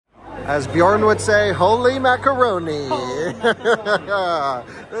As Bjorn would say, holy macaroni.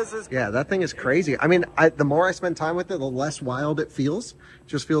 Yeah, that thing is crazy. I mean, the more I spend time with it, the less wild it feels. It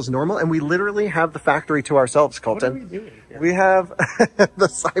just feels normal. And we literally have the factory to ourselves, Colton. What are we doing here? We have the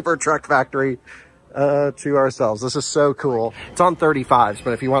Cybertruck factory to ourselves. This is so cool. It's on 35s,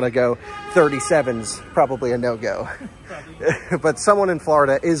 but if you want to go 37s, probably a no-go. But someone in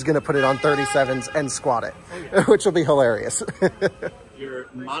Florida is going to put it on 37s and squat it, which will be hilarious. Your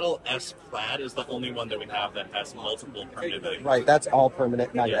Model S Plaid is the only one that we have that has multiple permanent values. Right, that's all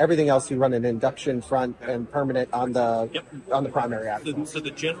permanent. Now, everything else you run an induction front and permanent on the primary axle. So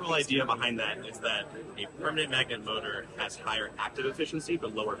the general idea behind that is that a permanent magnet motor has higher active efficiency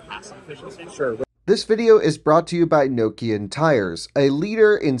but lower passive efficiency. Sure. This video is brought to you by Nokian Tires, a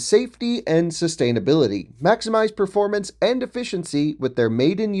leader in safety and sustainability. Maximize performance and efficiency with their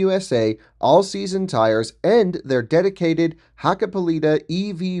made in USA all-season tires and their dedicated Hakkapeliitta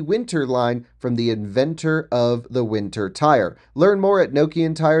EV winter line from the inventor of the winter tire. Learn more at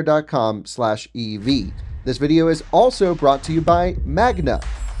nokiantire.com/EV. This video is also brought to you by Magna,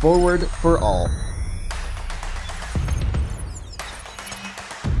 forward for all.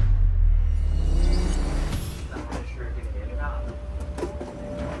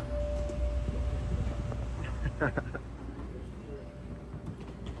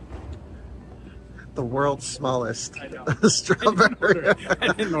 The world's smallest strawberry.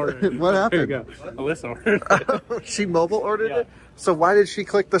 I didn't order it. What happened? There you go. Alyssa ordered it. She mobile ordered it? So why did she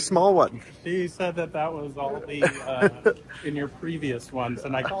click the small one? She said that was all the in your previous ones,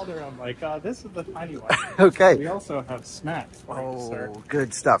 and I called her. I'm like, this is the tiny one. Okay. We also have snacks for you, sir.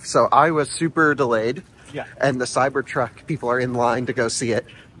 Good stuff. So I was super delayed. Yeah. And the Cybertruck people are in line to go see it.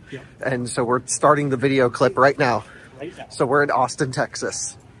 Yeah. And so we're starting the video clip right now. Right now. So we're in Austin,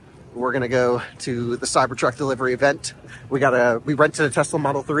 Texas. We're gonna go to the Cybertruck delivery event. We rented a Tesla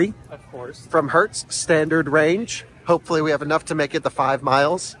Model 3. Of course. From Hertz, standard range. Hopefully we have enough to make it the 5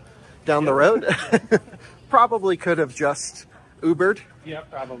 miles down the road. Probably could have just Ubered. Yeah,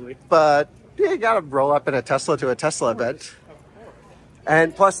 probably. But you gotta roll up in a Tesla to a Tesla event.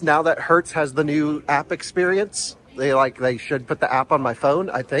 And plus, now that Hertz has the new app experience, they should put the app on my phone,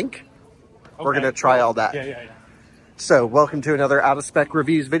 I think. Okay. We're gonna try all that. Yeah. So, welcome to another Out of Spec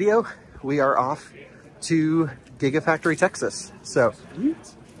Reviews video. We are off to Gigafactory, Texas. So,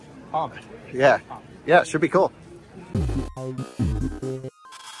 yeah, it should be cool.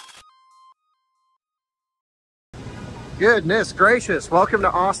 Goodness gracious, welcome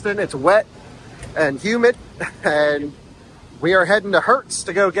to Austin. It's wet and humid, and we are heading to Hertz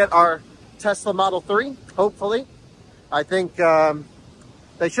to go get our Tesla Model 3, hopefully. I think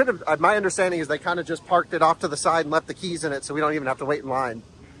they should have, my understanding is they kind of just parked it off to the side and left the keys in it, so we don't even have to wait in line.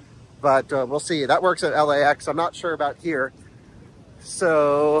 But we'll see. That works at LAX. I'm not sure about here.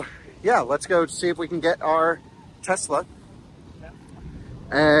 So yeah, let's go see if we can get our Tesla.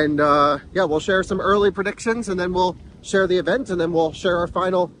 And yeah, we'll share some early predictions, and then we'll share the event, and then we'll share our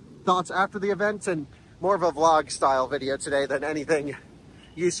final thoughts after the event, and more of a vlog style video today than anything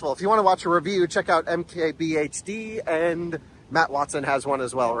useful. If you want to watch a review, check out MKBHD, and Matt Watson has one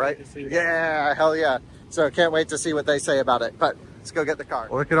as well, right? Yeah, hell yeah. So can't wait to see what they say about it, but let's go get the car.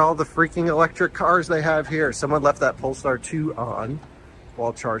 Look at all the freaking electric cars they have here. Someone left that Polestar 2 on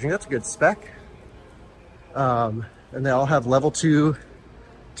while charging. That's a good spec. And they all have level 2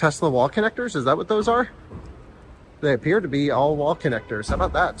 Tesla wall connectors. Is that what those are? They appear to be all wall connectors. How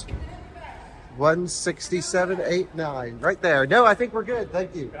about that? 167.89 right there. No, I think we're good.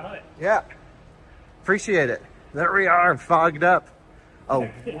 Thank you. Got it. Yeah. Appreciate it. There we are, fogged up. Oh,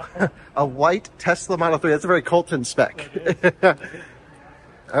 a white Tesla Model 3. That's a very Coleton spec.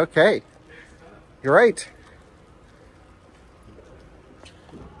 Okay. Great.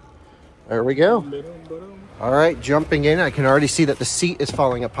 There we go. All right, jumping in. I can already see that the seat is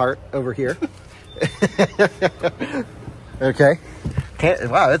falling apart over here. Okay.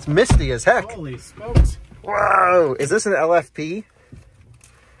 Wow, it's misty as heck. Holy smokes. Whoa. Is this an LFP?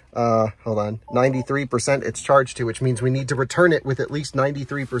 Hold on. 93% it's charged to, which means we need to return it with at least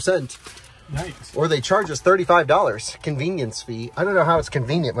 93%. Nice. Or they charge us $35 convenience fee. I don't know how it's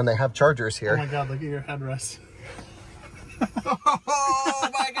convenient when they have chargers here. Oh my God, look at your headrest. Oh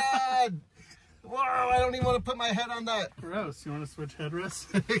my God. Whoa, I don't even want to put my head on that. Gross. You want to switch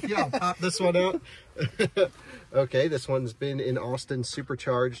headrests? Yeah, I'll pop this one out. Okay, this one's been in Austin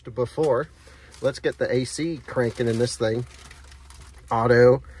supercharged before. Let's get the AC cranking in this thing.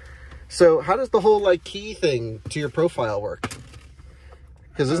 Auto. So how does the whole like key thing to your profile work?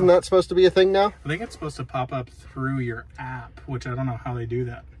 Because isn't that supposed to be a thing now? I think it's supposed to pop up through your app, which I don't know how they do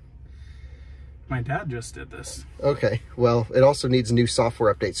that. My dad just did this. Okay, well, it also needs a new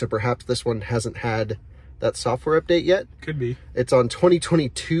software update, so perhaps this one hasn't had that software update yet. Could be. It's on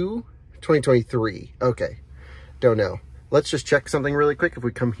 2022, 2023. Okay, don't know. Let's just check something really quick. If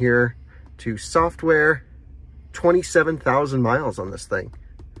we come here to software, 27,000 miles on this thing.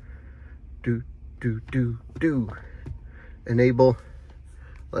 Do. Enable.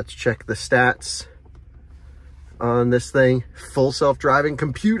 Let's check the stats on this thing. Full self-driving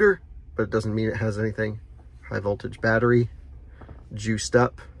computer, but it doesn't mean it has anything. High voltage battery, juiced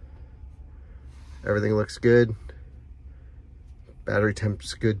up. Everything looks good. Battery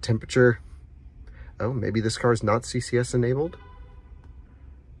temp's good temperature. Oh, maybe this car is not CCS enabled.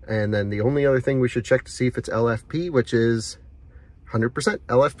 And then the only other thing we should check to see if it's LFP, which is 100%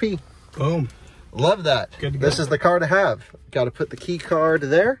 LFP. Boom. Love that. Good to go. This is the car to have. Got to put the key card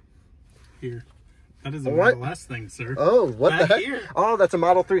there. Here. That is a What? Model S thing, sir. Oh, what Back the heck? here. Oh, that's a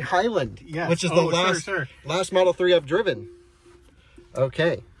Model 3 Highland. Yes. Which is Oh, the sure. last Model 3 I've driven.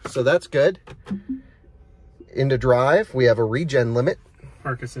 Okay, so that's good. Into drive, we have a regen limit.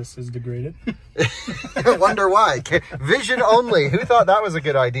 Park assist is degraded. I wonder why. Vision only. Who thought that was a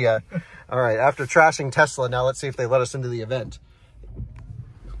good idea? All right, after trashing Tesla, now let's see if they let us into the event.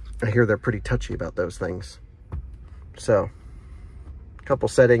 I hear they're pretty touchy about those things. So, a couple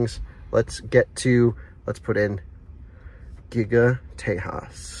settings. Let's put in Giga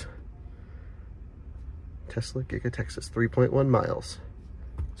Tejas. Tesla Giga Texas, 3.1 miles.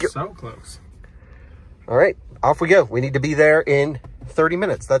 So close. All right, off we go. We need to be there in 30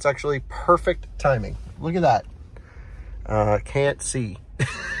 minutes. That's actually perfect timing. Look at that. Can't see.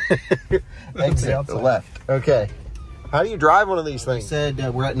 Exit left. Okay. How do you drive one of these things? They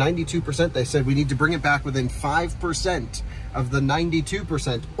said we're at 92%. They said we need to bring it back within 5% of the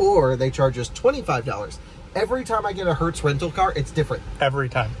 92%, or they charge us $25. Every time I get a Hertz rental car, it's different. Every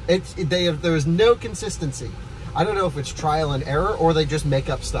time. There is no consistency. I don't know if it's trial and error or they just make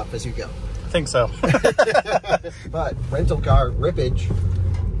up stuff as you go. I think so. But rental car rippage,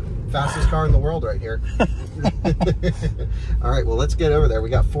 fastest car in the world right here. All right, well, let's get over there. We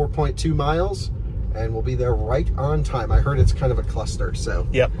got 4.2 miles and we'll be there right on time. I heard it's kind of a cluster, so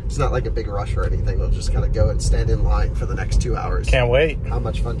yep. It's not like a big rush or anything. We'll just kind of go and stand in line for the next 2 hours. Can't wait. How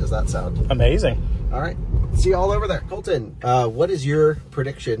much fun does that sound? Amazing. All right, see you all over there. Colton, what is your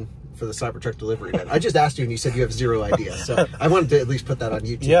prediction for the Cybertruck delivery event? I just asked you and you said you have zero idea, so I wanted to at least put that on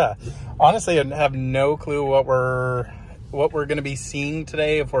YouTube. Yeah, honestly, I have no clue what we're going to be seeing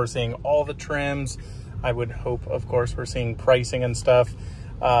today. If we're seeing all the trims, I would hope, of course, we're seeing pricing and stuff.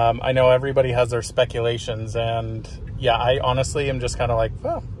 I know everybody has their speculations, and yeah, I honestly am just kind of like,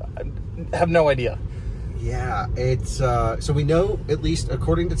 well, I have no idea. Yeah, it's so we know, at least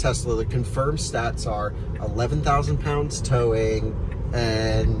according to Tesla, the confirmed stats are 11,000 pounds towing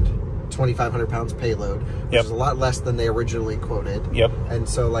and 2,500 pounds payload, which yep. is a lot less than they originally quoted. Yep. And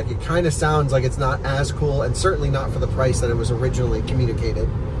so, like, it kind of sounds like it's not as cool, and certainly not for the price that it was originally communicated.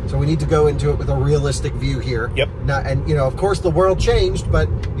 So we need to go into it with a realistic view here. Yep. And you know, of course, the world changed, but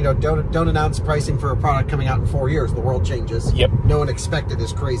you know, don't announce pricing for a product coming out in 4 years. The world changes. Yep. No one expected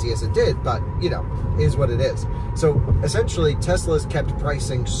as crazy as it did, but you know, is what it is. So essentially, Tesla's kept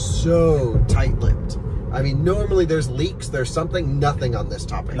pricing so tight-lipped. I mean, normally there's leaks, there's something, nothing on this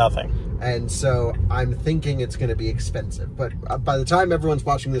topic. Nothing. And so I'm thinking it's going to be expensive, but by the time everyone's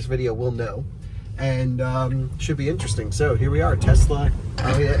watching this video, we'll know. And should be interesting. So here we are, Tesla.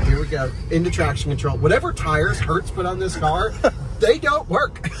 Oh yeah, here we go. Into traction control. Whatever tires Hertz put on this car, they don't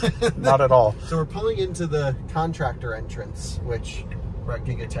work. Not at all. So we're pulling into the contractor entrance, which we're at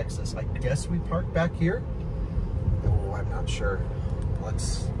Giga Texas. I guess we park back here. Oh, I'm not sure.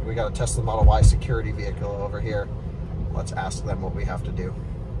 We got a Tesla Model Y security vehicle over here. Let's ask them what we have to do.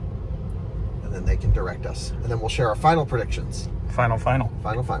 And then they can direct us. And then we'll share our final predictions. Final.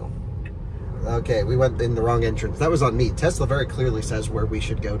 Final. Okay, we went in the wrong entrance. That was on me. Tesla very clearly says where we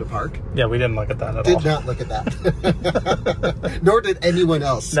should go to park. Yeah, we didn't look at that at all. Did not look at that. Nor did anyone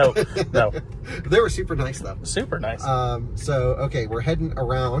else. No. They were super nice, though. Super nice. So, okay, we're heading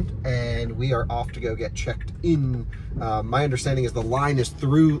around, and we are off to go get checked in. My understanding is the line is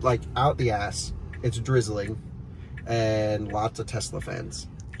through, like, out the ass. It's drizzling, and lots of Tesla fans.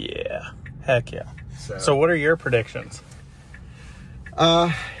 Yeah. Heck yeah. So what are your predictions?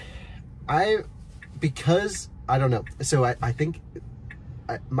 Because I don't know. So I think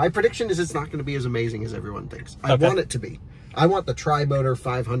my prediction is it's not going to be as amazing as everyone thinks. I want it to be. I want the tri-motor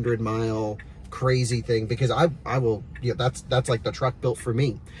 500-mile crazy thing, because I will, yeah, that's like the truck built for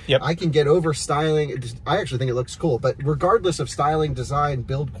me. Yep. I can get over styling. I actually think it looks cool, but regardless of styling, design,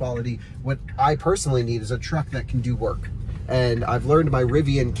 build quality, what I personally need is a truck that can do work. and I've learned my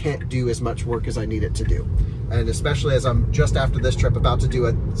Rivian can't do as much work as I need it to do. And especially as I'm just after this trip about to do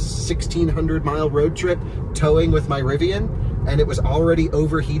a 1,600 mile road trip towing with my Rivian, and it was already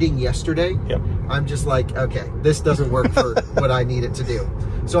overheating yesterday. Yep. I'm just like, okay, this doesn't work for what I need it to do.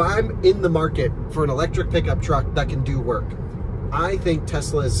 So I'm in the market for an electric pickup truck that can do work. I think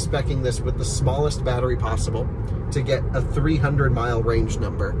Tesla is speccing this with the smallest battery possible to get a 300 mile range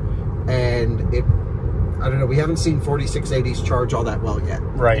number. And I don't know, we haven't seen 4680s charge all that well yet.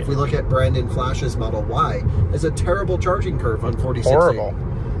 Right. If we look at Brandon Flash's Model Y, there's a terrible charging curve on 4680. Horrible.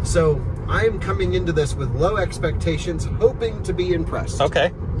 So I'm coming into this with low expectations, hoping to be impressed.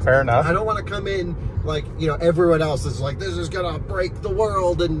 Okay, fair enough. I don't want to come in like, you know, everyone else is like, this is going to break the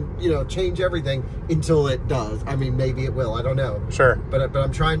world and, you know, change everything until it does. I mean, maybe it will. I don't know. Sure. But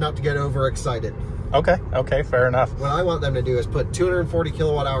I'm trying not to get overexcited. Okay, fair enough. What I want them to do is put 240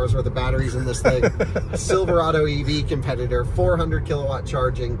 kilowatt hours worth of batteries in this thing, a Silverado EV competitor, 400 kilowatt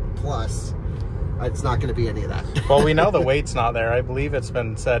charging plus. It's not going to be any of that. Well, we know the weight's not there. I believe it's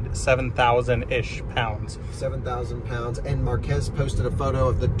been said 7,000-ish pounds. 7,000 pounds. And Marquez posted a photo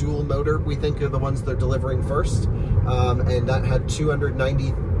of the dual motor. We think are the ones they're delivering first. And that had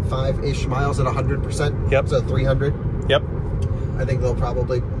 295-ish miles at 100%. Yep. So 300. Yep. I think they'll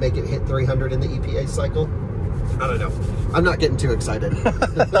probably make it hit 300 in the EPA cycle. I don't know. I'm not getting too excited.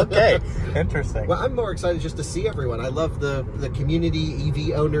 Okay, interesting. Well, I'm more excited just to see everyone. I love the community,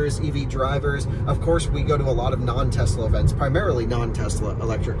 EV owners, EV drivers. Of course, we go to a lot of non-Tesla events, primarily non-Tesla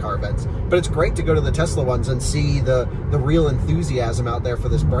electric car events. But it's great to go to the Tesla ones and see the real enthusiasm out there for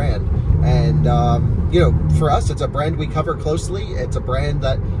this brand. And, you know, for us, it's a brand we cover closely. It's a brand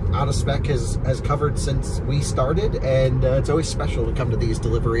that Out of Spec has covered since we started. And it's always special to come to these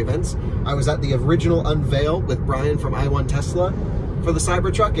delivery events. I was at the original unveil with Brian from I1 Tesla for the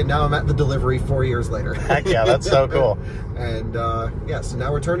Cybertruck, and now I'm at the delivery 4 years later. Heck yeah, that's so cool. And yeah, so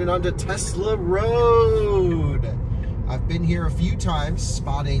now we're turning on to Tesla Road. I've been here a few times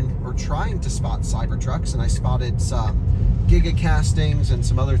spotting or trying to spot Cybertrucks, and I spotted some Gigacastings and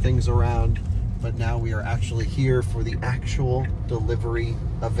some other things around, but now we are actually here for the actual delivery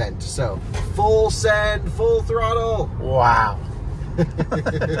event. So full send, full throttle. Wow.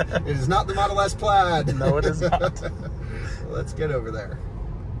 It is not the Model S Plaid. No, it is not. Let's get over there.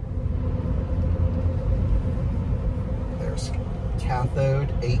 There's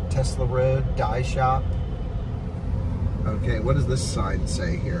Cathode, 8 Tesla Road, Die Shop. Okay, what does this sign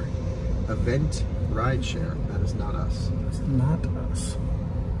say here? Event Rideshare. That is not us. It's not us.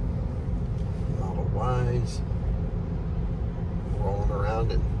 Model Ys. Rolling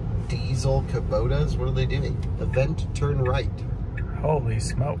around in diesel Kubotas. What are they doing? Event Turn Right. Holy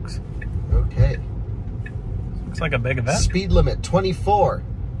smokes. Okay. Looks like a big event. Speed limit 24.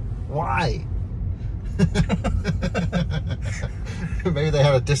 Why? Maybe they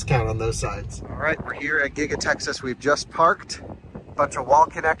have a discount on those signs. All right, we're here at Giga Texas. We've just parked. Bunch of wall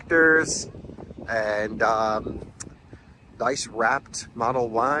connectors and nice wrapped Model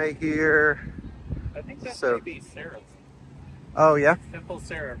Y here. I think that's So- maybe Sarah's. Oh yeah. Simple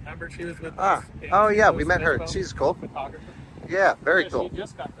Sarah. Remember she was with Ah. us? Oh yeah, we met her. She's cool. Photographer. Yeah, very Yeah, cool. She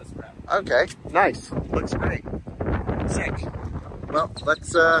just got this wrap. Okay, nice. Looks great. Sick. Well,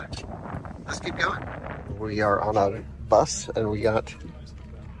 let's keep going. We are on a bus and we got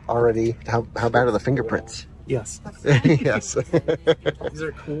already, how bad are the fingerprints? Yes. Yes. These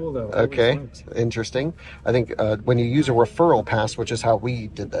are cool though. Okay, interesting. I think when you use a referral pass, which is how we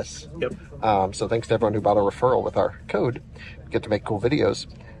did this. Yep. So thanks to everyone who bought a referral with our code. We get to make cool videos.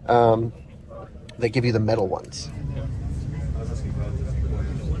 They give you the metal ones.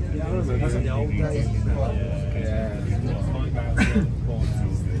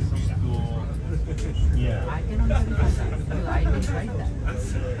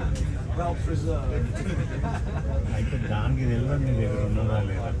 Well preserved.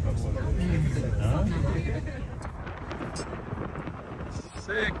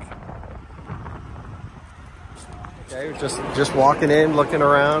 Sick. Okay, just walking in, looking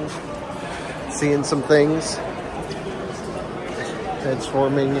around, seeing some things.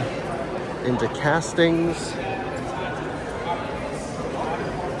 Transforming into castings.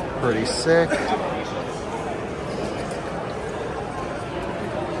 Pretty sick.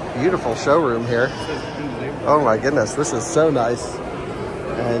 Beautiful showroom here. Oh my goodness, this is so nice.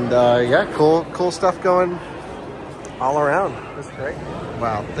 And yeah, cool stuff going all around. That's great.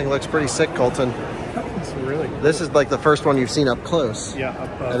 Wow, thing looks pretty sick, Colton. It's really cool. This is like the first one you've seen up close. Yeah,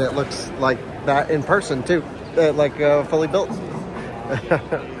 up close. And it looks like that in person too, like fully built.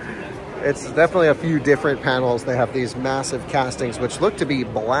 It's definitely a few different panels. They have these massive castings which look to be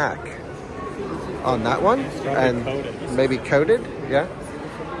black. on that one, and maybe coated, yeah.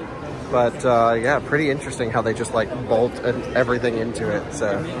 But yeah, pretty interesting how they just like bolt everything into it.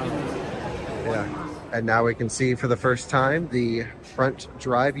 So yeah, and now we can see for the first time the front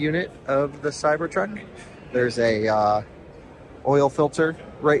drive unit of the Cybertruck. There's a oil filter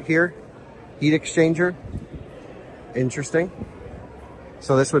right here, heat exchanger. Interesting.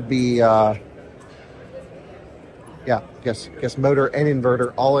 So this would be yeah, guess motor and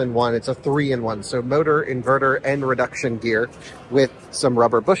inverter all in one. It's a 3-in-1. So motor, inverter, and reduction gear with some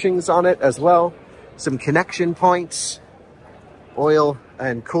rubber bushings on it as well. Some connection points, oil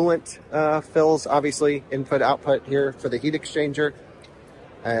and coolant fills, obviously input output here for the heat exchanger.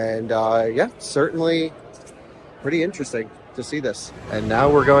 And yeah, certainly pretty interesting to see this. And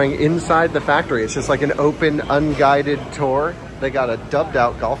now we're going inside the factory. It's just like an open, unguided tour. They got a dubbed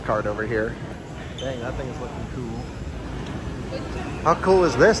out golf cart over here. Dang, that thing is looking cool. How cool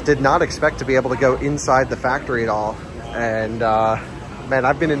is this? Did not expect to be able to go inside the factory at all. And man,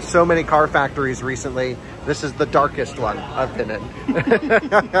 I've been in so many car factories recently. This is the darkest one I've been in.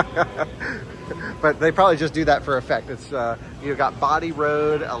 But they probably just do that for effect. It's you've got Body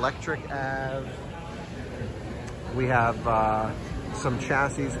Road, Electric Ave. We have some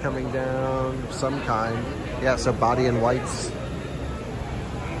chassis coming down of some kind. Yeah, so body and whites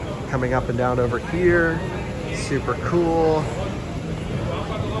coming up and down over here. Super cool.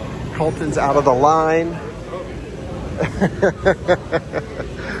 Coleton's out of the line.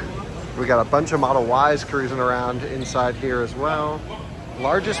 We got a bunch of Model Ys cruising around inside here as well.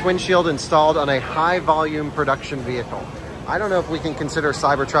 Largest windshield installed on a high volume production vehicle. I don't know if we can consider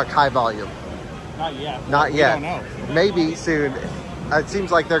Cybertruck high volume. Not yet. Not yet. We don't know. Maybe soon. It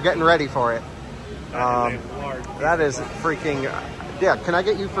seems like they're getting ready for it. That is freaking... Yeah, can I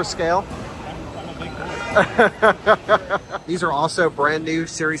get you for scale? These are also brand new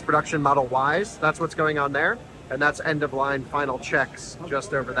series production Model Ys. That's what's going on there. And that's end of line final checks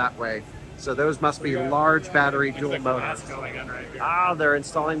just over that way. So those must be large battery dual motors. Ah, they're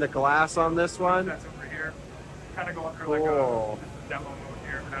installing the glass on this one. That's over here. Kind of going through Cool. like a demo mode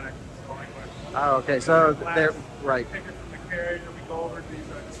here. Kind of installing. Oh, okay. So they're right. Take it from the carriage and we go over to these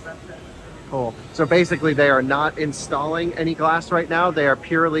dispensers. Cool. So basically they are not installing any glass right now. They are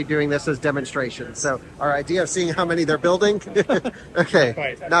purely doing this as demonstrations. So our idea of seeing how many they're building.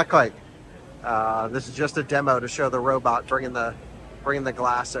 Okay, not quite. This is just a demo to show the robot bringing the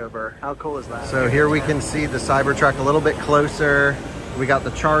glass over. How cool is that? So here we can see the Cybertruck a little bit closer. We got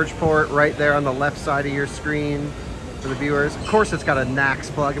the charge port right there on the left side of your screen for the viewers. Of course it's got a NAX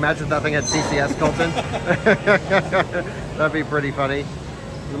plug. Imagine if that thing had CCS, Coleton. That'd be pretty funny.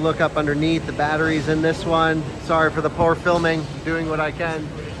 You look up underneath, the batteries in this one. Sorry for the poor filming, doing what I can.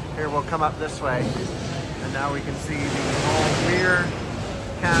 Here, we'll come up this way. And now we can see the whole rear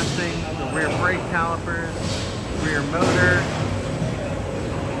casting, the rear brake calipers, rear motor,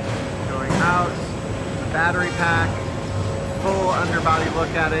 going out, the battery pack, full underbody look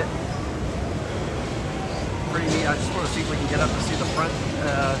at it. Pretty neat. I just want to see if we can get up to see the front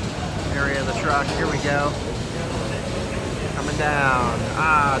area of the truck. Here we go. Coming down.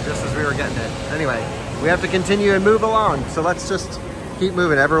 Ah, just as we were getting it. Anyway, we have to continue and move along. So let's just keep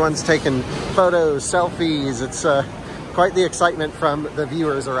moving. Everyone's taking photos, selfies. It's quite the excitement from the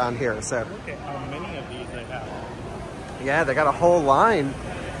viewers around here. So Look at how many of these they have. yeah, they got a whole line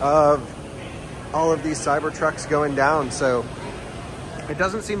of all of these Cybertrucks going down. So it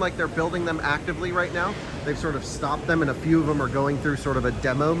doesn't seem like they're building them actively right now. They've sort of stopped them, and a few of them are going through sort of a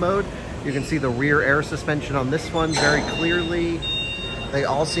demo mode. You can see the rear air suspension on this one very clearly. They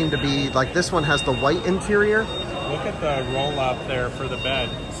all seem to be, like this one has the white interior. Look at the roll up there for the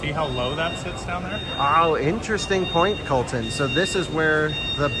bed. See how low that sits down there? Oh, interesting point, Coleton. So this is where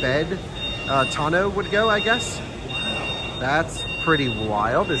the bed tonneau would go, I guess? Wow. That's pretty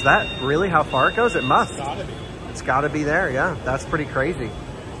wild. Is that really how far it goes? It must. It's gotta be. It's gotta be there, yeah. That's pretty crazy.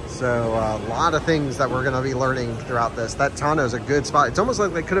 So a lot of things that we're gonna be learning throughout this. That tonneau is a good spot. It's almost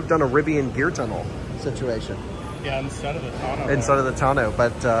like they could have done a Rivian gear tunnel situation. Yeah, instead of the tonneau. Instead of the tonneau,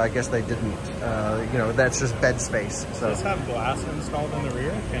 but I guess they didn't. You know, that's just bed space. So Does this have glass installed in the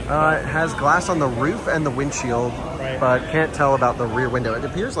rear? it has glass on the roof and the windshield, Right. but can't tell about the rear window. It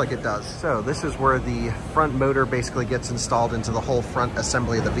appears like it does. So this is where the front motor basically gets installed into the whole front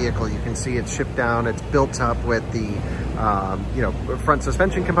assembly of the vehicle. You can see it's shipped down. It's built up with the you know, front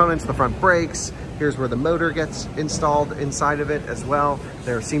suspension components, the front brakes. Here's where the motor gets installed inside of it as well.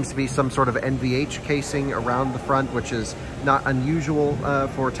 There seems to be some sort of NVH casing around the front, which is not unusual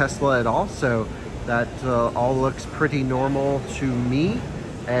for Tesla at all. So that all looks pretty normal to me.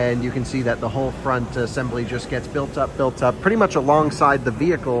 And you can see that the whole front assembly just gets built up pretty much alongside the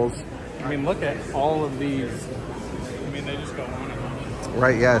vehicles I mean, look at all of these. I mean, they just go on and on.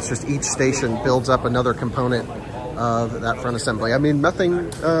 Right, yeah, it's just each station builds up another component of that front assembly. I mean,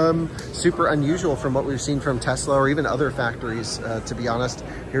 nothing super unusual from what we've seen from Tesla or even other factories, to be honest.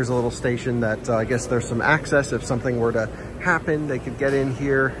 Here's a little station that I guess there's some access. If something were to happen, they could get in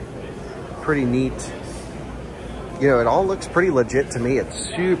here. Pretty neat. You know, it all looks pretty legit to me.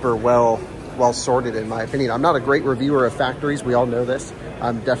 It's super well sorted, in my opinion. I'm not a great reviewer of factories. We all know this.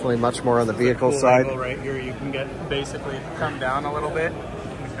 I'm definitely much more on the vehicle side. Right here, you can get basically come down a little bit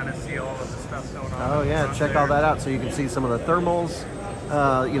and kind of see all of the stuff going on. Oh yeah, check all that out. So you can see some of the thermals,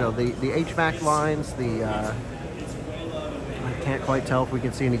 you know, the HVAC lines, I can't quite tell if we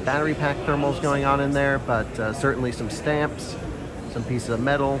can see any battery pack thermals going on in there, but certainly some stamps, some pieces of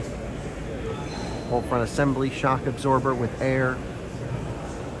metal, whole front assembly, shock absorber with air.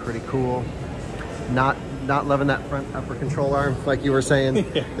 Pretty cool. Not loving that front upper control arm, like you were saying.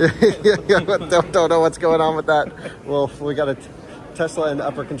 don't know what's going on with that. Well, we got a Tesla, and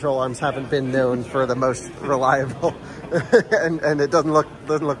upper control arms haven't been known for the most reliable, and it doesn't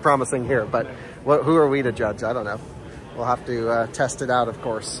look promising here. But who are we to judge? I don't know. We'll have to test it out, of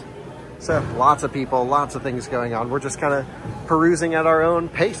course. So lots of people, lots of things going on. We're just kind of perusing at our own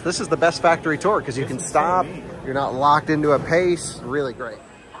pace. This is the best factory tour because you can stop. You're not locked into a pace. Really great.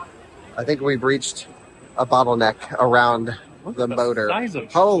 I think we've reached a bottleneck around the motor.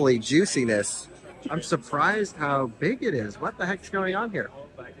 Holy juiciness. I'm surprised how big it is. What the heck's going on here?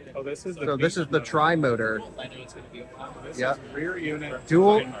 Oh, this is the tri-motor. Yeah. Rear unit.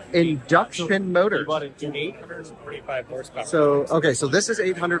 Dual induction motor. 845 horsepower. So, okay, so this is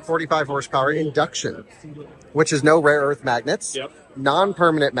 845 horsepower induction, which is no rare earth magnets. Yep.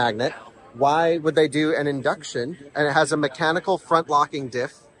 Non-permanent magnet. Why would they do an induction? And it has a mechanical front locking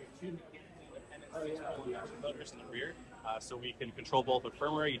diff. Motors in the rear, so we can control both with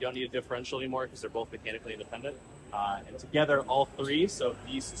firmware. You don't need a differential anymore because they're both mechanically independent. And together, all three, so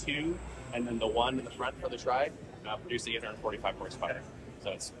these two and then the one in the front for the tri, produce 845 horsepower.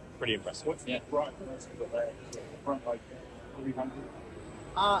 So it's pretty impressive. What's the front? Front like 300?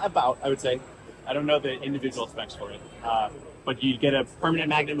 About, I would say. I don't know the individual specs for it. But you get a permanent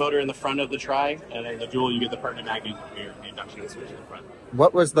magnet motor in the front of the tri, and then the dual, you get the permanent magnet rear, the induction switch in the front.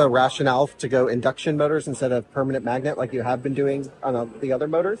 What was the rationale to go induction motors instead of permanent magnet like you have been doing on the other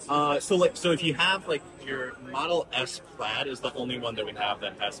motors? So if you have like your Model S Plaid is the only one that we have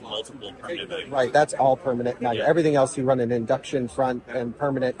that has multiple permanent magnets. Right, that's all permanent magnet. Yeah. Everything else you run an induction front and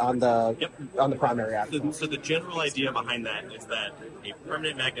permanent on the primary axle. So the general idea behind that is that a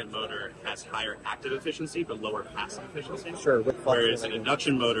permanent magnet motor has higher active efficiency but lower passive efficiency. Sure. Whereas an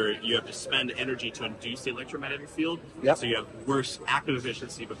induction motor, you have to spend energy to induce the electromagnetic field. Yep. So you have worse active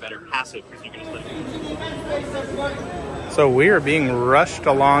efficiency but better passive because you can just let it. So we are being rushed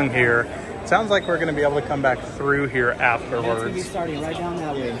along here. It sounds like we're going to be able to come back through here afterwards. That's going to be starting right down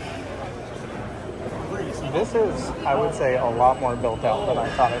that way. This is, I would say, a lot more built out than I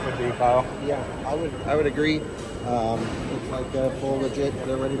thought it would be, Kyle. Yeah, I would agree. Looks like full legit.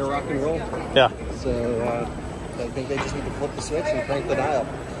 They're ready to rock and roll. Yeah. So I think they just need to flip the switch and crank the dial.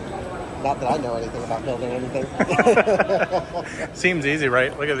 Not that I know anything about building anything. Seems easy,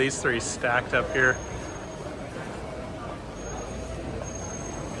 right? Look at these three stacked up here.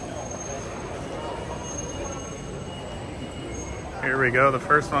 Here we go, the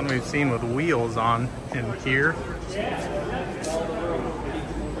first one we've seen with wheels on in here.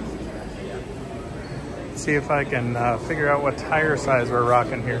 Let's see if I can figure out what tire size we're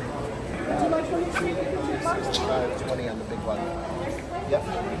rocking here. 65-20 on the big one. Yep.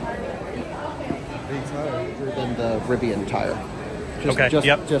 Big tire than the Rivian tire.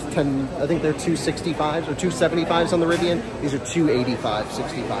 Just 10, I think they're 265s or 275s on the Rivian. These are 285,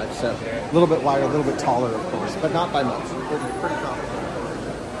 65. So a little bit wider, a little bit taller, of course, but not by much. Pretty confident.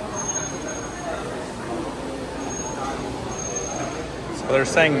 So they're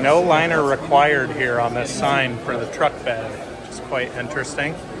saying no liner required here on this sign for the truck bed, which is quite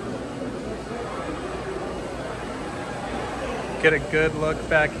interesting. Get a good look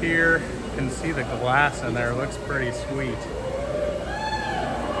back here. You can see the glass in there. It looks pretty sweet.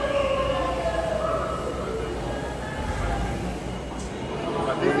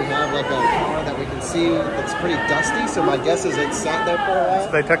 We have like a car that we can see that's pretty dusty, so my guess is it sat there for a while.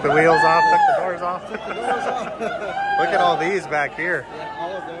 So they took the wheels off, took the doors off. Look at all these back here. Yeah,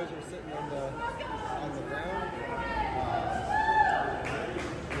 all of those are sitting on the ground.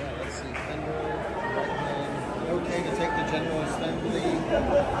 Yeah, let's see. Fender, right hand. Okay to take the general assembly.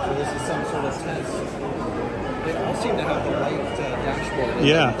 So this is some sort of test. They all seem to have the light dashboard in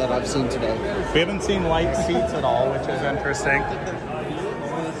them that I've seen today. We haven't seen light seats at all, which is interesting.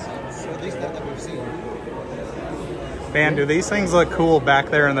 Man, do these things look cool back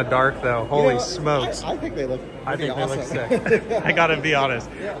there in the dark, though? Holy smokes. I think they look They look sick. I gotta be honest.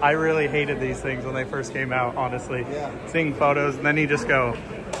 Yeah. I really hated these things when they first came out, honestly. Yeah. Seeing photos, and then you just go,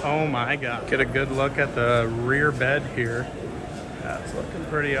 oh my God. Get a good look at the rear bed here. That's looking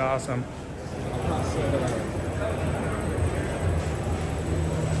pretty awesome. They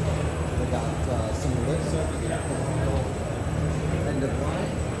got some lifts over here for end of line.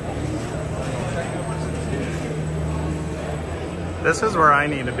 This is where I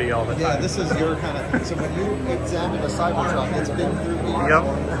need to be all the time. Yeah, this is your kind of... So when you examine a Cybertruck, it's been through here. Yep.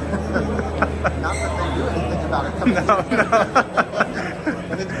 Not that they do anything about it.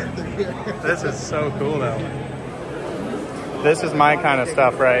 But it's been through here. This is so cool, though. This is my kind of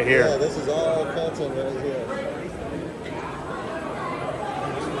stuff right here. Yeah, this is all Coleton right here.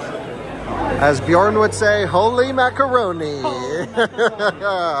 As Bjorn would say, holy macaroni.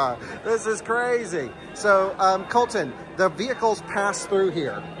 This is crazy. So, Coleton, the vehicles pass through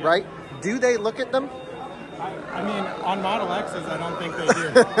here, right? Do they look at them? I mean, on Model X's, I don't think they do,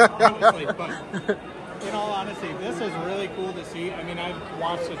 honestly. But in all honesty, this is really cool to see. I mean, I've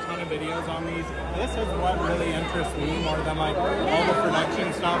watched a ton of videos on these. This is what really interests me more than like all the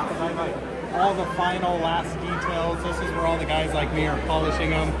production stuff, because I like all the final last details. This is where all the guys like me are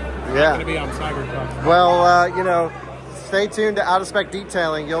polishing them. Yeah. Going to be on Cybertruck. Well, you know, stay tuned to Out of Spec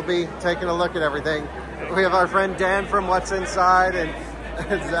Detailing. You'll be taking a look at everything. We have our friend Dan from What's Inside, and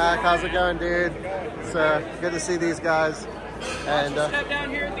Zach. How's it going, dude? It's good to see these guys. And stuff down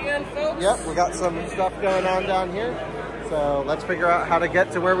here at the end, folks. Yep, we got some stuff going on down here. So let's figure out how to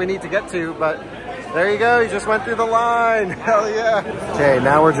get to where we need to get to. But there you go. You just went through the line. Hell yeah. Okay,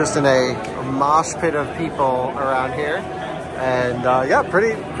 now we're just in a mosh pit of people around here. And yeah,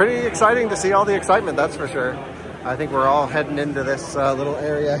 pretty exciting to see all the excitement, that's for sure. I think we're all heading into this little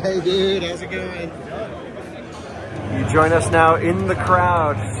area. Hey dude, how's it going? You join us now in the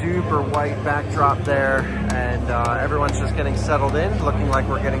crowd. Super white backdrop there, and everyone's just getting settled in, looking like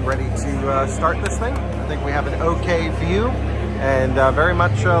we're getting ready to start this thing. I think we have an okay view, and very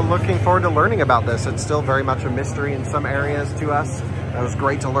much looking forward to learning about this. It's still very much a mystery in some areas to us. It was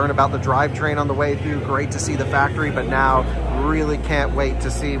great to learn about the drivetrain on the way through, great to see the factory, but now really can't wait to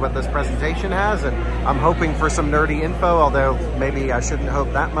see what this presentation has. And I'm hoping for some nerdy info, although maybe I shouldn't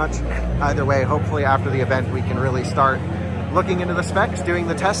hope that much. Either way, hopefully after the event, we can really start looking into the specs, doing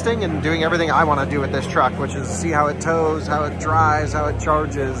the testing, and doing everything I want to do with this truck, which is see how it tows, how it drives, how it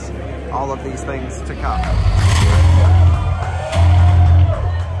charges, all of these things to come.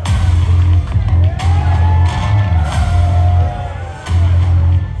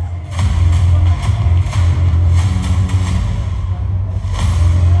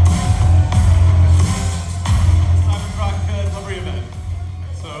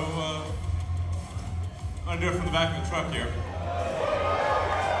 Do it from the back of the truck here.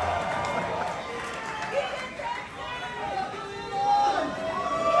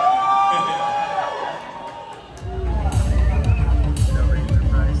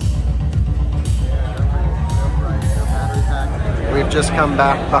 We've just come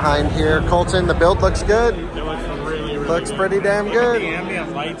back behind here. Coleton, the build looks good. It looks really looks pretty damn good. The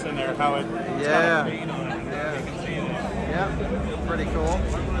ambient lights in there, how it yeah. Yeah, pretty cool.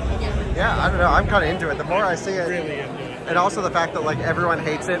 Yeah, I don't know. I'm kind of into it. The more I see it, really into it. And also the fact that like everyone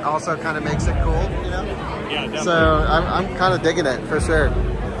hates it also kind of makes it cool, you know? Yeah, definitely. So I'm kind of digging it for sure.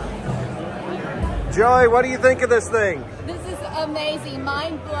 Joy, what do you think of this thing? This is amazing,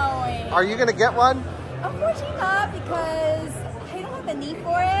 mind-blowing. Are you gonna get one? Unfortunately not, because I don't have the need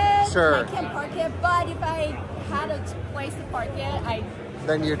for it. Sure. I can't park it, but if I had a place to park it,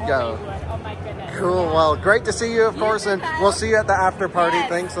 then you'd go. Would. Oh my goodness. Cool. Yeah. Well, great to see you, of course, and we'll see you at the after party yes.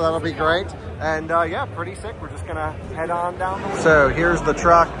 thing, so that'll be great. And yeah, pretty sick. We're just gonna head on down the way. So here's the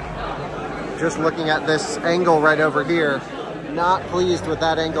truck. Just looking at this angle right over here. Not pleased with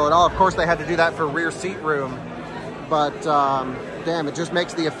that angle at all. Of course, they had to do that for rear seat room, but damn, it just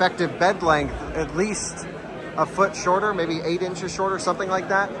makes the effective bed length at least a foot shorter, maybe 8 inches shorter, something like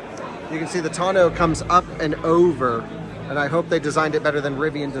that. You can see the tonneau comes up and over. And I hope they designed it better than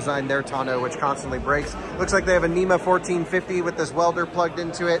Rivian designed their tonneau, which constantly breaks. Looks like they have a NEMA 1450 with this welder plugged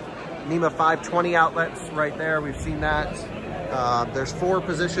into it. NEMA 520 outlets right there. We've seen that. There's 4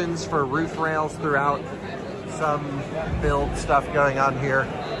 positions for roof rails throughout. Some build stuff going on here,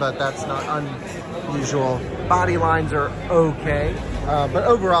 but that's not unusual. Body lines are okay. But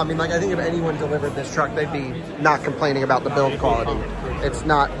overall, I mean, like I think if anyone delivered this truck, they'd be not complaining about the build quality. It's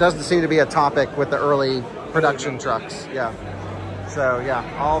not, doesn't seem to be a topic with the early production trucks. Yeah. So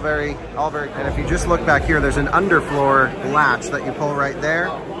yeah, all very, and if you just look back here, there's an underfloor latch that you pull right there.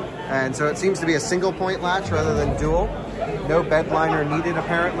 And so it seems to be a single point latch rather than dual. No bed liner needed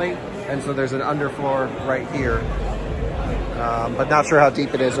apparently. And so there's an underfloor right here. But not sure how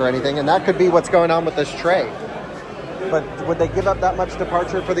deep it is or anything. And that could be what's going on with this tray. But would they give up that much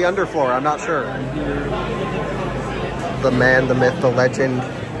departure for the underfloor? I'm not sure. The man, the myth, the legend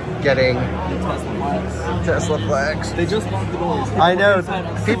getting Tesla flags. They just locked the doors. I know.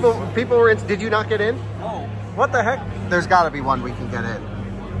 People were in. Did you not get in? No. What the heck? There's got to be one we can get in.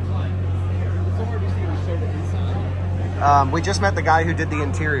 We just met the guy who did the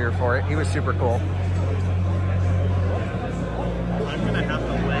interior for it. He was super cool. I'm gonna have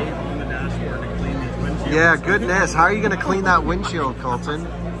to lay on the dashboard and clean these windshields. Yeah, goodness. How are you going to clean that windshield, Colton?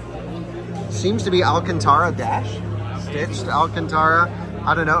 Seems to be Alcantara dash. Stitched Alcantara.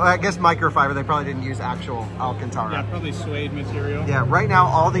 I don't know. I guess microfiber. They probably didn't use actual Alcantara. Yeah, probably suede material. Yeah, right now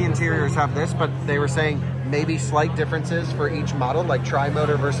all the interiors have this, but they were saying maybe slight differences for each model, like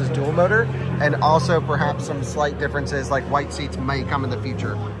tri-motor versus dual motor, and also perhaps some slight differences like white seats may come in the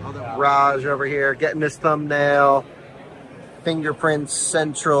future. Raj over here getting his thumbnail. Fingerprints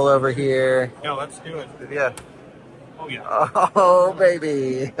Central over here. Yeah, let's do it. Yeah. Oh, yeah. Oh,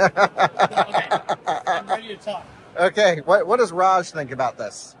 baby. Okay, I'm ready to talk. Okay, what does Raj think about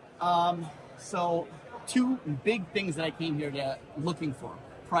this? So two big things that I came here looking for,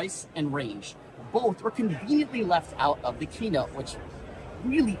 price and range. Both were conveniently left out of the keynote, which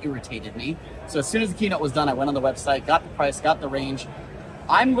really irritated me. So as soon as the keynote was done, I went on the website, got the price, got the range.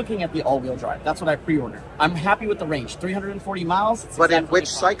 I'm looking at the all-wheel drive. That's what I pre-ordered. I'm happy with the range, 340 miles. But in which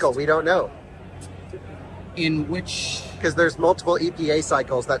cycle? We don't know. In which? Because there's multiple EPA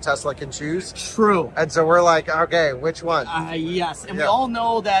cycles that Tesla can choose. True. And so we're like, okay, which one? Yes, and we all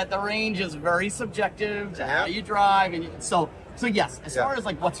know that the range is very subjective to how you drive, and so yes. As far as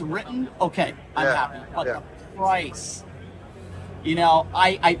like what's written, okay, I'm happy. But the price, you know,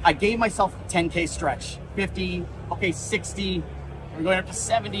 I gave myself a 10K stretch, 50, okay, 60. We're going up to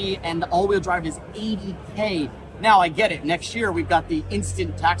 70, and the all-wheel drive is 80K. Now, I get it. Next year, we've got the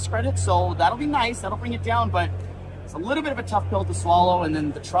instant tax credit, so that'll be nice. That'll bring it down, but it's a little bit of a tough pill to swallow. And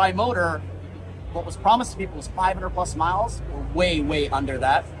then the tri-motor, what was promised to people was 500-plus miles. We're way, way under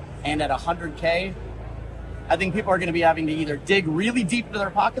that. And at 100K, I think people are going to be having to either dig really deep into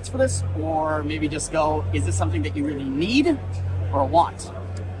their pockets for this, or maybe just go, is this something that you really need or want?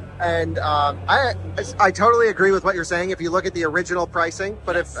 And I totally agree with what you're saying if you look at the original pricing.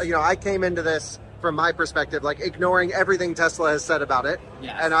 But if, you know, I came into this from my perspective, like ignoring everything Tesla has said about it.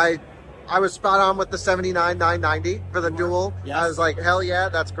 Yes. And I was spot on with the $79,990 for the dual. Yes. I was like, hell yeah,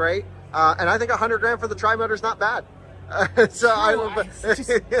 that's great. And I think $100 grand for the tri-motor is not bad. I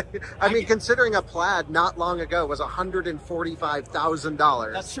mean, considering a Plaid not long ago was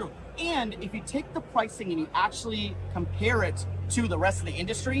 $145,000. That's true. And if you take the pricing and you actually compare it to the rest of the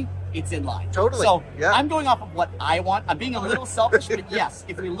industry, it's in line. Totally. So yeah. I'm going off of what I want. I'm being a little selfish, but yes,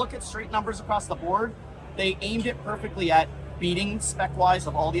 if we look at straight numbers across the board, they aimed it perfectly at beating spec-wise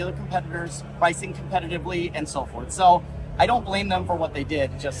of all the other competitors, pricing competitively, and so forth. So I don't blame them for what they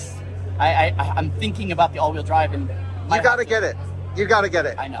did. Just I'm thinking about the all-wheel drive, and you got to get it. You got to get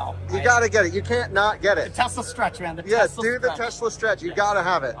it. I know. You got to get it. You can't not get it. The Tesla stretch, man. The yes, Tesla do stretch. the Tesla stretch. You got to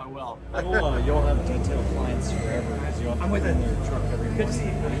have it. I will. You'll have detailed clients forever because you'll have to clean their truck every morning. Good to see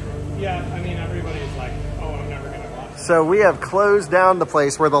you. Yeah, I mean, everybody's like, oh, I'm never going to watch. So we have closed down the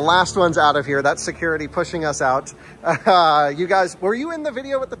place. We're the last ones out of here. That's security pushing us out. You guys, were you in the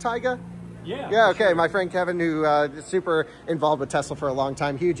video with the Taiga? Yeah. Yeah, okay. Sure. My friend Kevin, who is super involved with Tesla for a long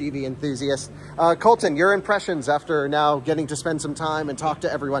time, huge EV enthusiast. Colton, your impressions after now getting to spend some time and talk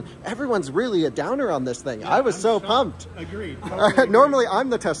to everyone. Everyone's really a downer on this thing. Yeah, I was so pumped. Agreed. Totally Normally,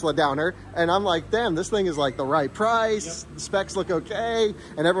 I'm the Tesla downer, and I'm like, damn, this thing is like the right price. Yep. The specs look okay.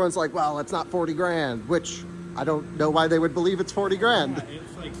 And everyone's like, well, it's not 40 grand, which I don't know why they would believe it's 40 grand. Yeah,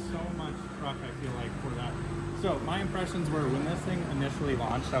 it's like so much truck, I feel like, for that. So my impressions were when this thing initially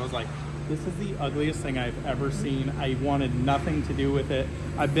launched, I was like, this is the ugliest thing I've ever seen. I wanted nothing to do with it.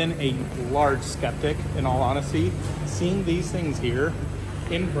 I've been a large skeptic, in all honesty. Seeing these things here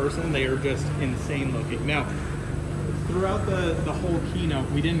in person, they are just insane looking. Now, throughout the whole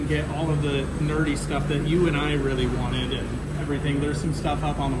keynote, we didn't get all of the nerdy stuff that you and I really wanted and everything. There's some stuff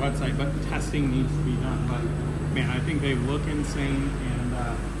up on the website, but testing needs to be done. But man, I think they look insane, and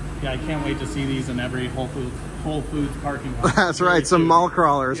yeah, I can't wait to see these in every Whole Foods parking lot. That's right, some mall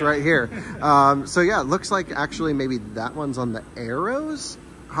crawlers right here. So yeah, it looks like actually maybe that one's on the arrows.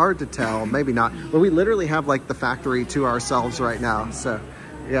 Hard to tell, maybe not. But we literally have like the factory to ourselves right now. So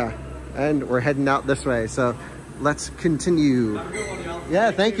yeah, and we're heading out this way. So let's continue.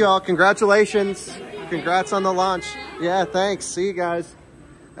 Yeah, thank you all. Congratulations. Congrats on the launch. Yeah, thanks. See you guys.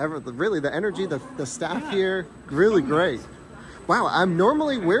 Really, the energy, the staff here, really great. Wow,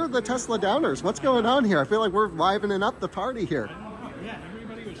 we're the Tesla downers. What's going on here? I feel like we're livening up the party here. Yeah,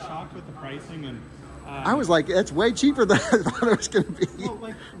 everybody was shocked with the pricing, and I was like, it's way cheaper than I thought it was going to be. Well,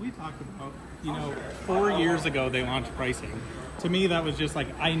 like we talked about, 4 years ago they launched pricing. To me, that was just like,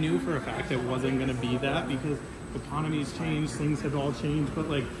 I knew for a fact it wasn't going to be that because the economy's changed, things have all changed, but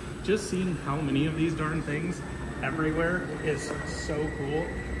like just seeing how many of these darn things everywhere is so cool.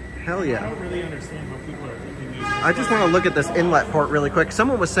 Hell yeah. I don't really understand how people are thinking these. I just want to look at this inlet port really quick.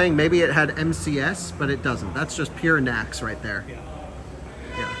 Someone was saying maybe it had MCS, but it doesn't. That's just pure NACS right there. Yeah.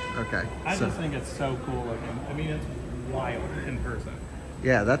 Yeah, okay. I just think it's so cool looking. I mean, it's wild in person.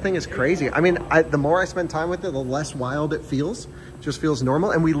 Yeah, that thing is crazy. I mean, the more I spend time with it, the less wild it feels. It just feels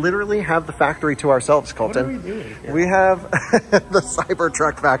normal. And we literally have the factory to ourselves, Coleton. What are we doing here? We have the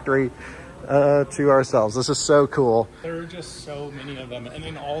Cybertruck factory to ourselves. This is so cool. There are just so many of them and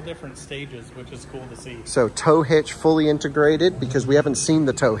in all different stages, which is cool to see. So tow hitch fully integrated because we haven't seen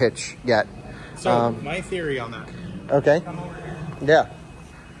the tow hitch yet. So my theory on that. Okay. Come over here. Yeah.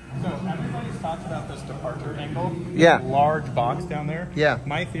 So everybody's talked about this departure angle. Yeah. Large box down there. Yeah.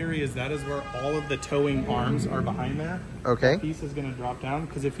 My theory is that is where all of the towing arms are behind there. Okay. That piece is going to drop down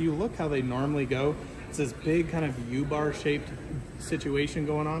because if you look how they normally go, it's this big kind of U-bar shaped situation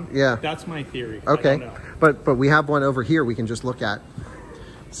going on. Yeah. That's my theory. Okay. I don't know. But we have one over here we can just look at.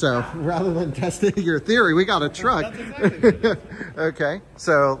 So rather than testing your theory, we got a truck. That's exactly what it is. Okay.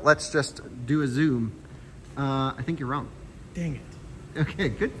 So let's just do a zoom. I think you're wrong. Dang it. Okay,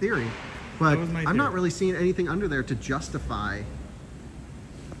 good theory. But was my I'm not theory. really seeing anything under there to justify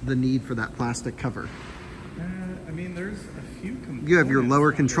the need for that plastic cover. I mean, there's a few components. You have your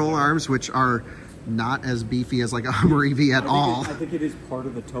lower control arms, which are not as beefy as like a Hummer EV at all. I think it is part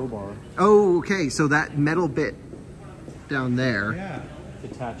of the tow bar. Oh, okay. So that metal bit down there, Yeah.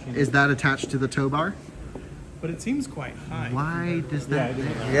 Detaching. is that attached to the tow bar? But it seems quite high. Why does that?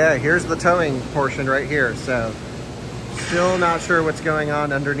 Yeah, Yeah, here's the towing portion right here. So still not sure what's going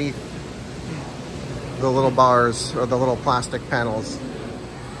on underneath the little bars or the little plastic panels.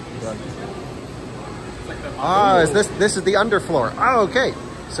 Ah, is this is the underfloor? Oh, okay.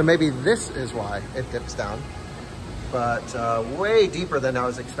 So maybe this is why it dips down, but way deeper than I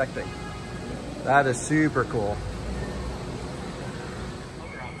was expecting. That is super cool.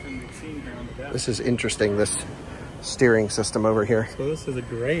 This is interesting, this steering system over here. So this is a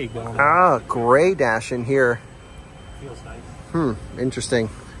gray going. Ah, gray dash in here. Feels nice. Interesting.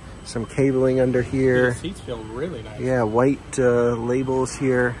 Some cabling under here. The seats feel really nice. Yeah, white labels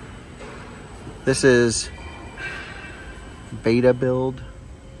here. This is beta build.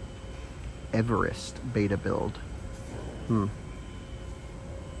 Everest beta build.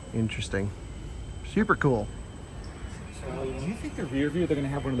 Interesting. Super cool. Do you think the rear view, they're going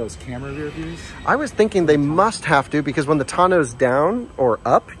to have one of those camera rear views? I was thinking they must have to, because when the tonneau's down or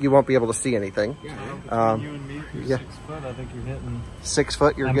up, you won't be able to see anything. Yeah. Between you and me, if you're yeah. 6 foot, I think you're hitting. 6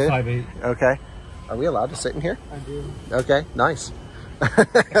 foot, you're I'm good? 5'8". Okay. Are we allowed to sit in here? I do. Okay, nice.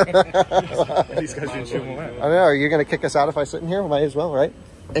 These guys should shoot away. I know, are you going to kick us out if I sit in here? Might as well, right?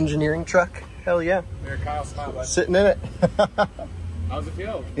 Engineering truck. Hell yeah. Here, Kyle, smile, bud. Sitting in it. How's it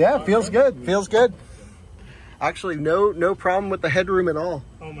feel? Yeah, it feels good. Feels good. Actually, no problem with the headroom at all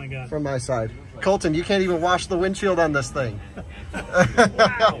Oh my God. from my side. Coleton, you can't even wash the windshield on this thing.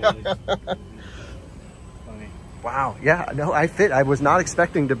 Wow. Wow. Yeah, no, I fit. I was not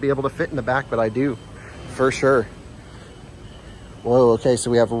expecting to be able to fit in the back, but I do, for sure. Whoa, okay, so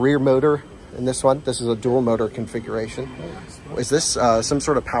we have a rear motor in this one. This is a dual motor configuration. Is this some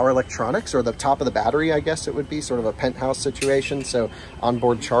sort of power electronics or the top of the battery, I guess it would be, sort of a penthouse situation. So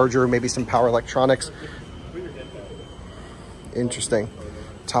onboard charger, maybe some power electronics. Interesting.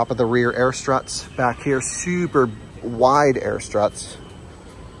 Top of the rear air struts back here, super wide air struts.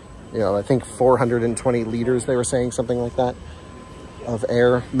 You know, I think 420 liters, they were saying, something like that, of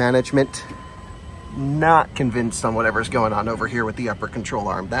air management. Not convinced on whatever's going on over here with the upper control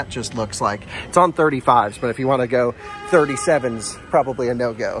arm. That just looks like it's on 35s, but if you want to go 37s, probably a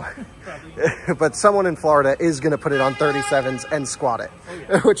no-go. But someone in Florida is going to put it on 37s and squat it,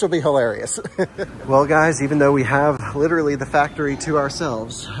 which will be hilarious. Well, guys, even though we have literally the factory to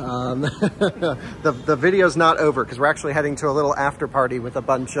ourselves, the video's not over because we're actually heading to a little after party with a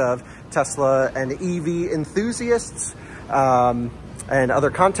bunch of Tesla and EV enthusiasts. And other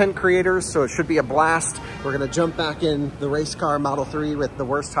content creators, so it should be a blast. We're gonna jump back in the race car Model 3 with the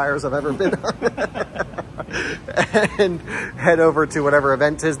worst tires I've ever been on and head over to whatever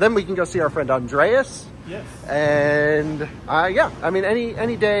event is. Then we can go see our friend Andreas. Yes. And yeah, I mean,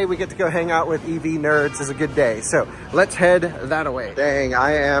 any day we get to go hang out with EV nerds is a good day. So let's head that away. Dang,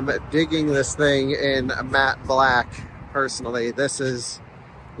 I am digging this thing in matte black. Personally, this is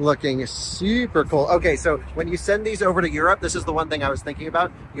looking super cool. Okay, so when you send these over to Europe, this is the one thing I was thinking about.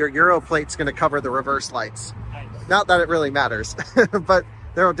 Your Euro plate's going to cover the reverse lights. Nice. Not that it really matters, but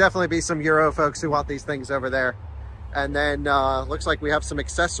there will definitely be some Euro folks who want these things over there. And then looks like we have some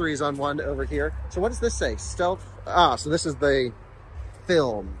accessories on one over here. So what does this say? Stealth? Ah, so this is the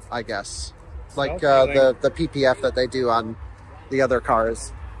film, I guess. Like the PPF that they do on the other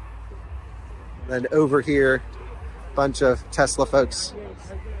cars. Then over here, bunch of Tesla folks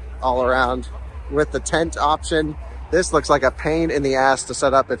all around with the tent option. This looks like a pain in the ass to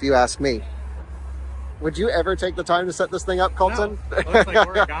set up, if you ask me. Would you ever take the time to set this thing up, Coleton? No, it looks like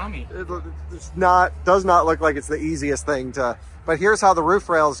origami. Does not look like it's the easiest thing to, but here's how the roof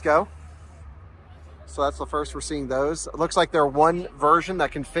rails go. So that's the first we're seeing those. It looks like they're one version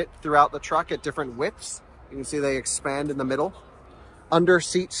that can fit throughout the truck at different widths. You can see they expand in the middle. Under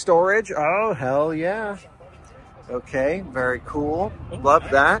seat storage. Oh, hell yeah. Okay, very cool. Love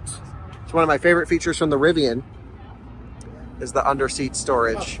that. It's one of my favorite features from the Rivian is the under seat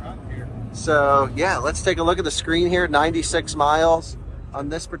storage. So yeah, let's take a look at the screen here. 96 miles on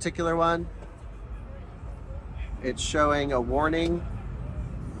this particular one. It's showing a warning.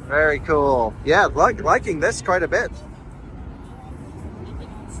 Very cool. Yeah, liking this quite a bit.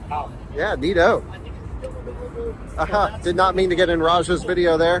 Yeah, neato. Did not mean to get in Raj's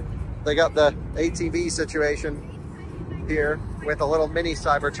video there. They got the ATV situation here with a little mini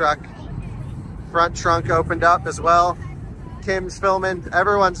Cybertruck. Front trunk opened up as well. Kim's filming.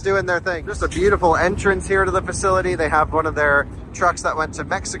 Everyone's doing their thing. Just a beautiful entrance here to the facility. They have one of their trucks that went to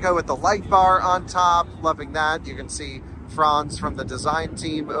Mexico with the light bar on top. Loving that. You can see Franz from the design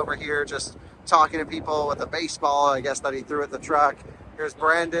team over here just talking to people with a baseball, I guess, that he threw at the truck. Here's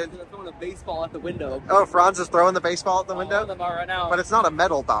Brandon. They're throwing a baseball at the window. Oh, Franz is throwing the baseball at the window? The bar right now. But it's not a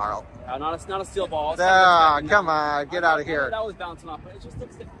metal barrel. It's not a steel ball. Ah, come on, get out of here. That was bouncing off, but it's just a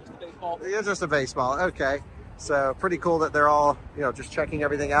baseball. It's just a baseball, okay. So pretty cool that they're all, you know, just checking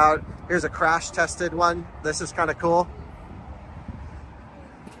everything out. Here's a crash tested one. This is kind of cool.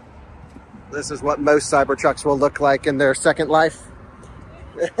 This is what most Cybertrucks will look like in their second life.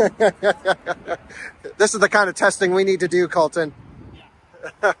 This is the kind of testing we need to do, Coleton.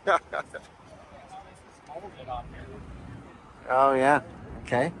 Oh yeah,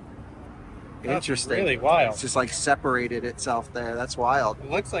 okay. Interesting. That's really wild. It's just like separated itself there. That's wild. It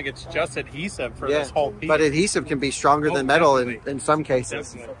looks like it's just adhesive for this whole piece. But adhesive can be stronger than metal in some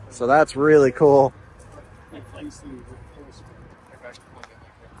cases. Definitely. So that's really cool.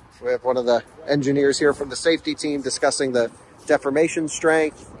 We have one of the engineers here from the safety team discussing the deformation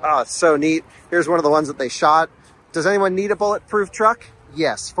strength. Ah, it's so neat. Here's one of the ones that they shot. Does anyone need a bulletproof truck?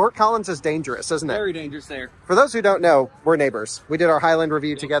 Yes. Fort Collins is dangerous, isn't it? Very dangerous there. For those who don't know, we're neighbors. We did our Highland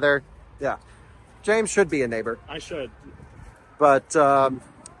review together. Yeah. James should be a neighbor. I should. But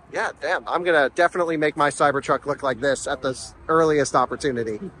yeah, damn. I'm going to definitely make my Cybertruck look like this at the earliest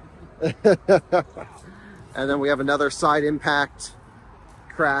opportunity. And then we have another side impact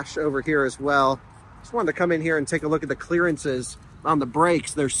crash over here as well. Just wanted to come in here and take a look at the clearances on the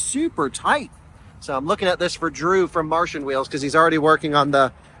brakes. They're super tight. So I'm looking at this for Drew from Martian Wheels because he's already working on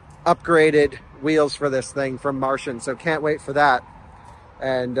the upgraded wheels for this thing from Martian. So can't wait for that.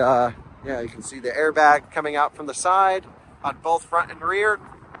 And yeah, you can see the airbag coming out from the side on both front and rear.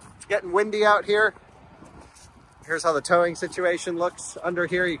 It's getting windy out here. Here's how the towing situation looks under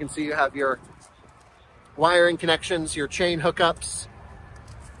here. You can see you have your wiring connections, your chain hookups.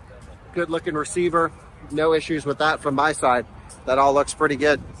 Good looking receiver. No issues with that from my side. That all looks pretty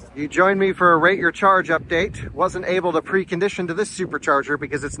good. You joined me for a Rate Your Charge update. Wasn't able to precondition to this supercharger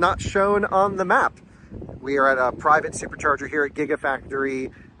because it's not shown on the map. We are at a private supercharger here at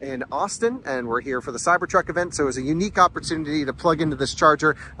Gigafactory in Austin, and we're here for the Cybertruck event, so it was a unique opportunity to plug into this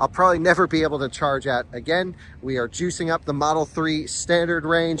charger I'll probably never be able to charge at again. We are juicing up the Model 3 standard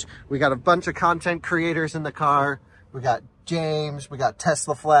range. We got a bunch of content creators in the car. We got James, we got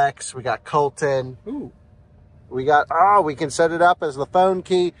Tesla Flex, we got Coleton. Ooh. We got, oh, we can set it up as the phone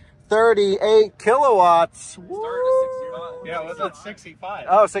key. 38 kilowatts. Yeah, was it 65?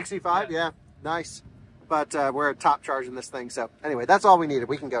 Oh, 65, yeah, nice. But we're at top charging this thing. So anyway, that's all we needed.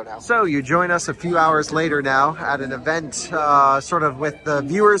 We can go now. So you join us a few hours later now at an event sort of with the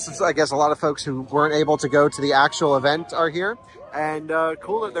viewers. I guess a lot of folks who weren't able to go to the actual event are here. And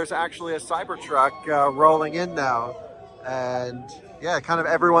cool that there's actually a Cybertruck rolling in now. And yeah, kind of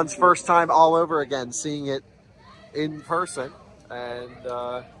everyone's first time all over again, seeing it in person. And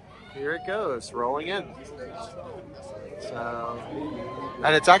here it goes, rolling in. So,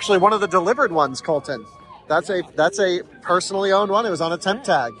 and it's actually one of the delivered ones, Colton. That's a personally owned one. It was on a temp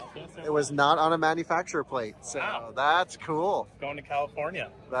tag. It was not on a manufacturer plate. So wow. That's cool. Going to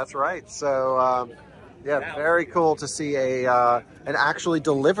California. That's right. So yeah, very cool to see an actually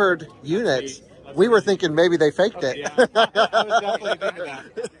delivered unit. We were thinking maybe they faked it. Yeah, I was definitely thinking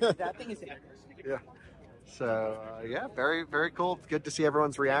that. That thing is yeah. So yeah, very, very cool. Good to see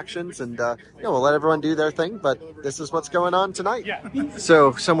everyone's reactions, and we'll let everyone do their thing. But this is what's going on tonight. Yeah.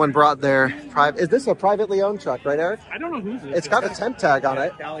 So someone brought their private. Is this a privately owned truck, right, Eric? I don't know whose It's got a temp tag on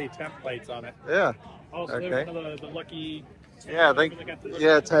it. Cali temp plates on it. Yeah. Oh, so Okay. one of the lucky. Yeah, I think.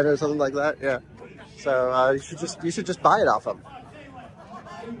 Yeah, 10 or something like that. Yeah. So you should just buy it off them.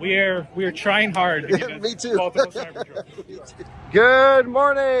 We're trying hard. To get Me too. multiple Cybertrucks. Good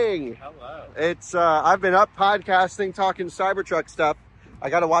morning. Hello. It's I've been up podcasting, talking Cybertruck stuff. I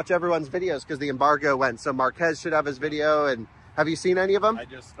got to watch everyone's videos because the embargo went. So Marquez should have his video. And have you seen any of them? I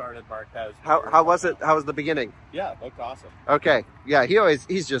just started Marquez. How was it? How was the beginning? Yeah, looked awesome. Okay. Yeah,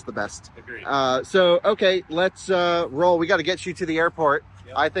 he's just the best. Agreed. So okay, let's roll. We got to get you to the airport.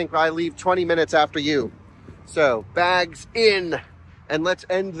 Yep. I think I leave 20 minutes after you. So bags in, and let's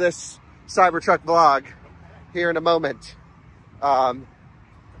end this Cybertruck vlog here in a moment.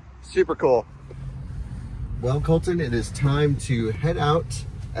 Super cool. Well, Colton, it is time to head out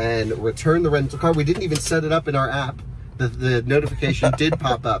and return the rental car. We didn't even set it up in our app. The notification did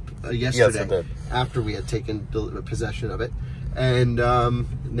pop up yesterday. Yes, it did. After we had taken possession of it. And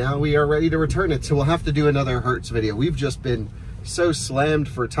now we are ready to return it. So we'll have to do another Hertz video. We've just been so slammed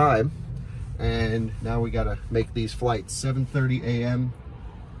for time. And now we got to make these flights. 7:30 a.m.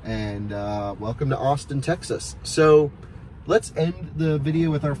 And welcome to Austin, Texas. So let's end the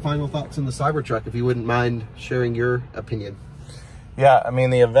video with our final thoughts on the Cybertruck, if you wouldn't mind sharing your opinion. Yeah, I mean,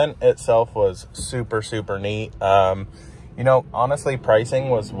 the event itself was super, super neat. You know, honestly, pricing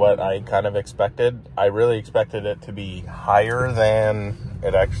was what I kind of expected. I really expected it to be higher than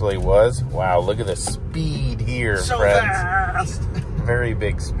it actually was. Wow, look at the speed here, So friends. fast! Very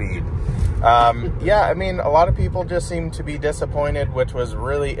big speed. Yeah, I mean, a lot of people just seem to be disappointed, which was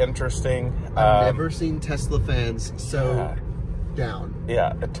really interesting. I've never seen Tesla fans so down.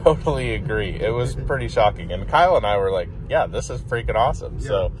 Yeah, I totally agree. It was pretty shocking. And Kyle and I were like, yeah, this is freaking awesome. Yeah,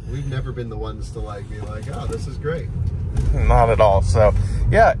 so we've never been the ones to be like, oh, this is great. not at all. So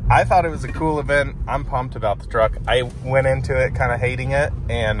yeah, I thought it was a cool event. I'm pumped about the truck. I went into it kind of hating it,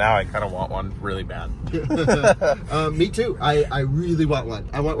 and now I kind of want one really bad. Me too. I really want one.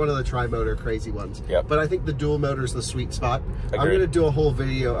 I want one of the tri-motor crazy ones. Yep. But I think the dual motor is the sweet spot. Agreed. I'm going to do a whole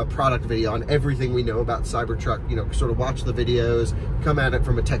video, a product video on everything we know about Cybertruck. You know, sort of watch the videos, come at it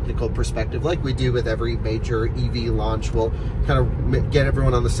from a technical perspective, like we do with every major EV launch. We'll kind of get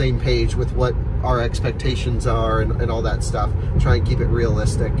everyone on the same page with what our expectations are and all that stuff. Try and keep it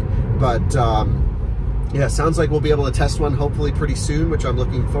realistic. But yeah, sounds like we'll be able to test one hopefully pretty soon, which I'm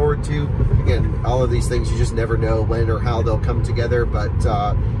looking forward to. Again, all of these things, you just never know when or how they'll come together, but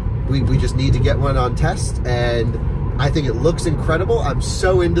we just need to get one on test, and I think it looks incredible. I'm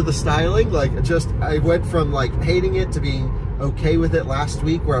so into the styling. Like, I went from like hating it to being okay with it last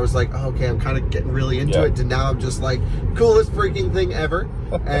week, where I was like, oh, okay, I'm kind of getting really into it, to now I'm just like, coolest freaking thing ever.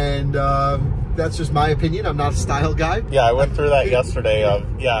 And that's just my opinion. I'm not a style guy. Yeah, I went through that yesterday of,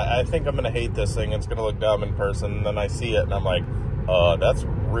 yeah, I think I'm going to hate this thing. It's going to look dumb in person. And then I see it and I'm like, oh, that's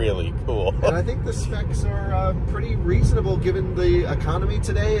really cool. And I think the specs are pretty reasonable given the economy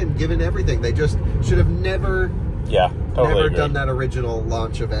today and given everything. They just should have never done that original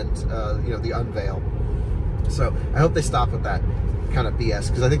launch event, you know, the unveil. So I hope they stop with that kind of BS,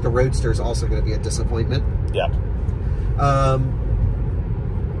 because I think the Roadster is also going to be a disappointment. Yeah.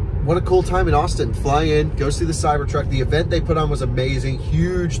 What a cool time in Austin. Fly in, go see the Cybertruck. The event they put on was amazing.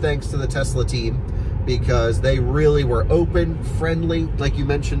 Huge thanks to the Tesla team, because they really were open, friendly, like you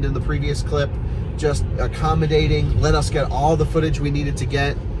mentioned in the previous clip, just accommodating, let us get all the footage we needed to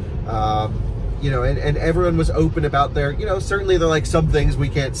get. You know, and everyone was open about their, you know, certainly they're like some things we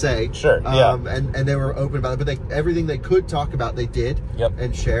can't say. Sure, yeah. And they were open about it, but everything they could talk about, they did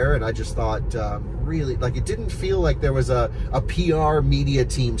and share. And I just thought, really, like, it didn't feel like there was a PR media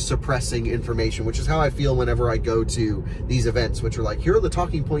team suppressing information, which is how I feel whenever I go to these events, which are like, here are the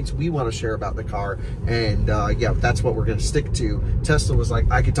talking points we want to share about the car. And yeah, that's what we're going to stick to. Tesla was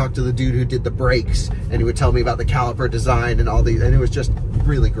like, I could talk to the dude who did the brakes, and he would tell me about the caliper design and all these, and it was just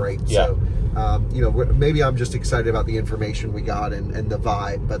really great. Yeah. So, you know, maybe I'm just excited about the information we got and the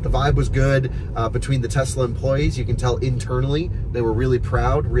vibe, but the vibe was good between the Tesla employees. You can tell internally they were really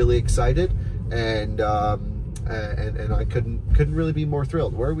proud, really excited, and and I couldn't really be more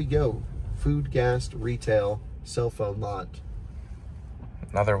thrilled. Where we go, food, gas, retail, cell phone lot.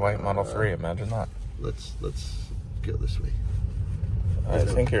 Another white Model 3, imagine that. Let's go this way. I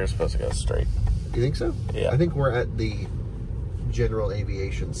think you're supposed to go straight. You think so? Yeah. I think we're at the general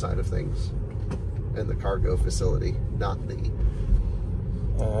aviation side of things and the cargo facility, not the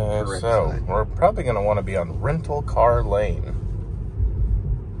correct side. We're probably going to want to be on rental car lane.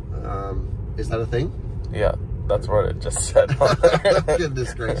 Is that a thing? Yeah, that's what it just said.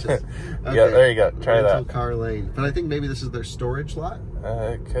 Goodness gracious. Okay. Yeah, there you go. Try rental that. Car lane. But I think maybe this is their storage lot.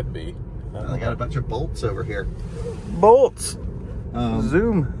 It could be. They got a bunch of bolts over here. Bolts.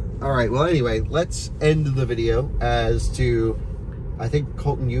 Zoom. All right. Well, anyway, let's end the video as to, I think,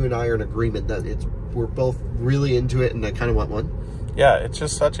 Colton, you and I are in agreement that we're both really into it and I kind of want one. Yeah, it's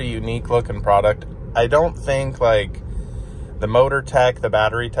just such a unique looking product. I don't think, like, the motor tech, the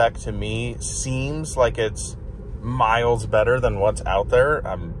battery tech, to me, seems like it's miles better than what's out there.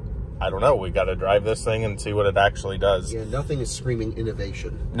 I don't know. We got to drive this thing and see what it actually does. Yeah, nothing is screaming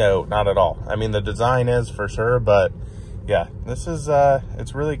innovation. No, not at all. I mean, the design is for sure, but yeah, this is,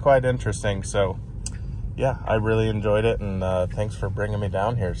 it's really quite interesting. So yeah, I really enjoyed it, and thanks for bringing me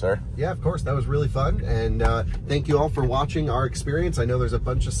down here, sir. Yeah, of course. That was really fun, and thank you all for watching our experience. I know there's a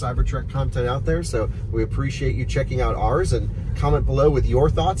bunch of Cybertruck content out there, so we appreciate you checking out ours, and comment below with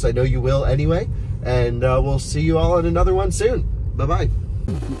your thoughts. I know you will anyway, and we'll see you all in another one soon. Bye-bye.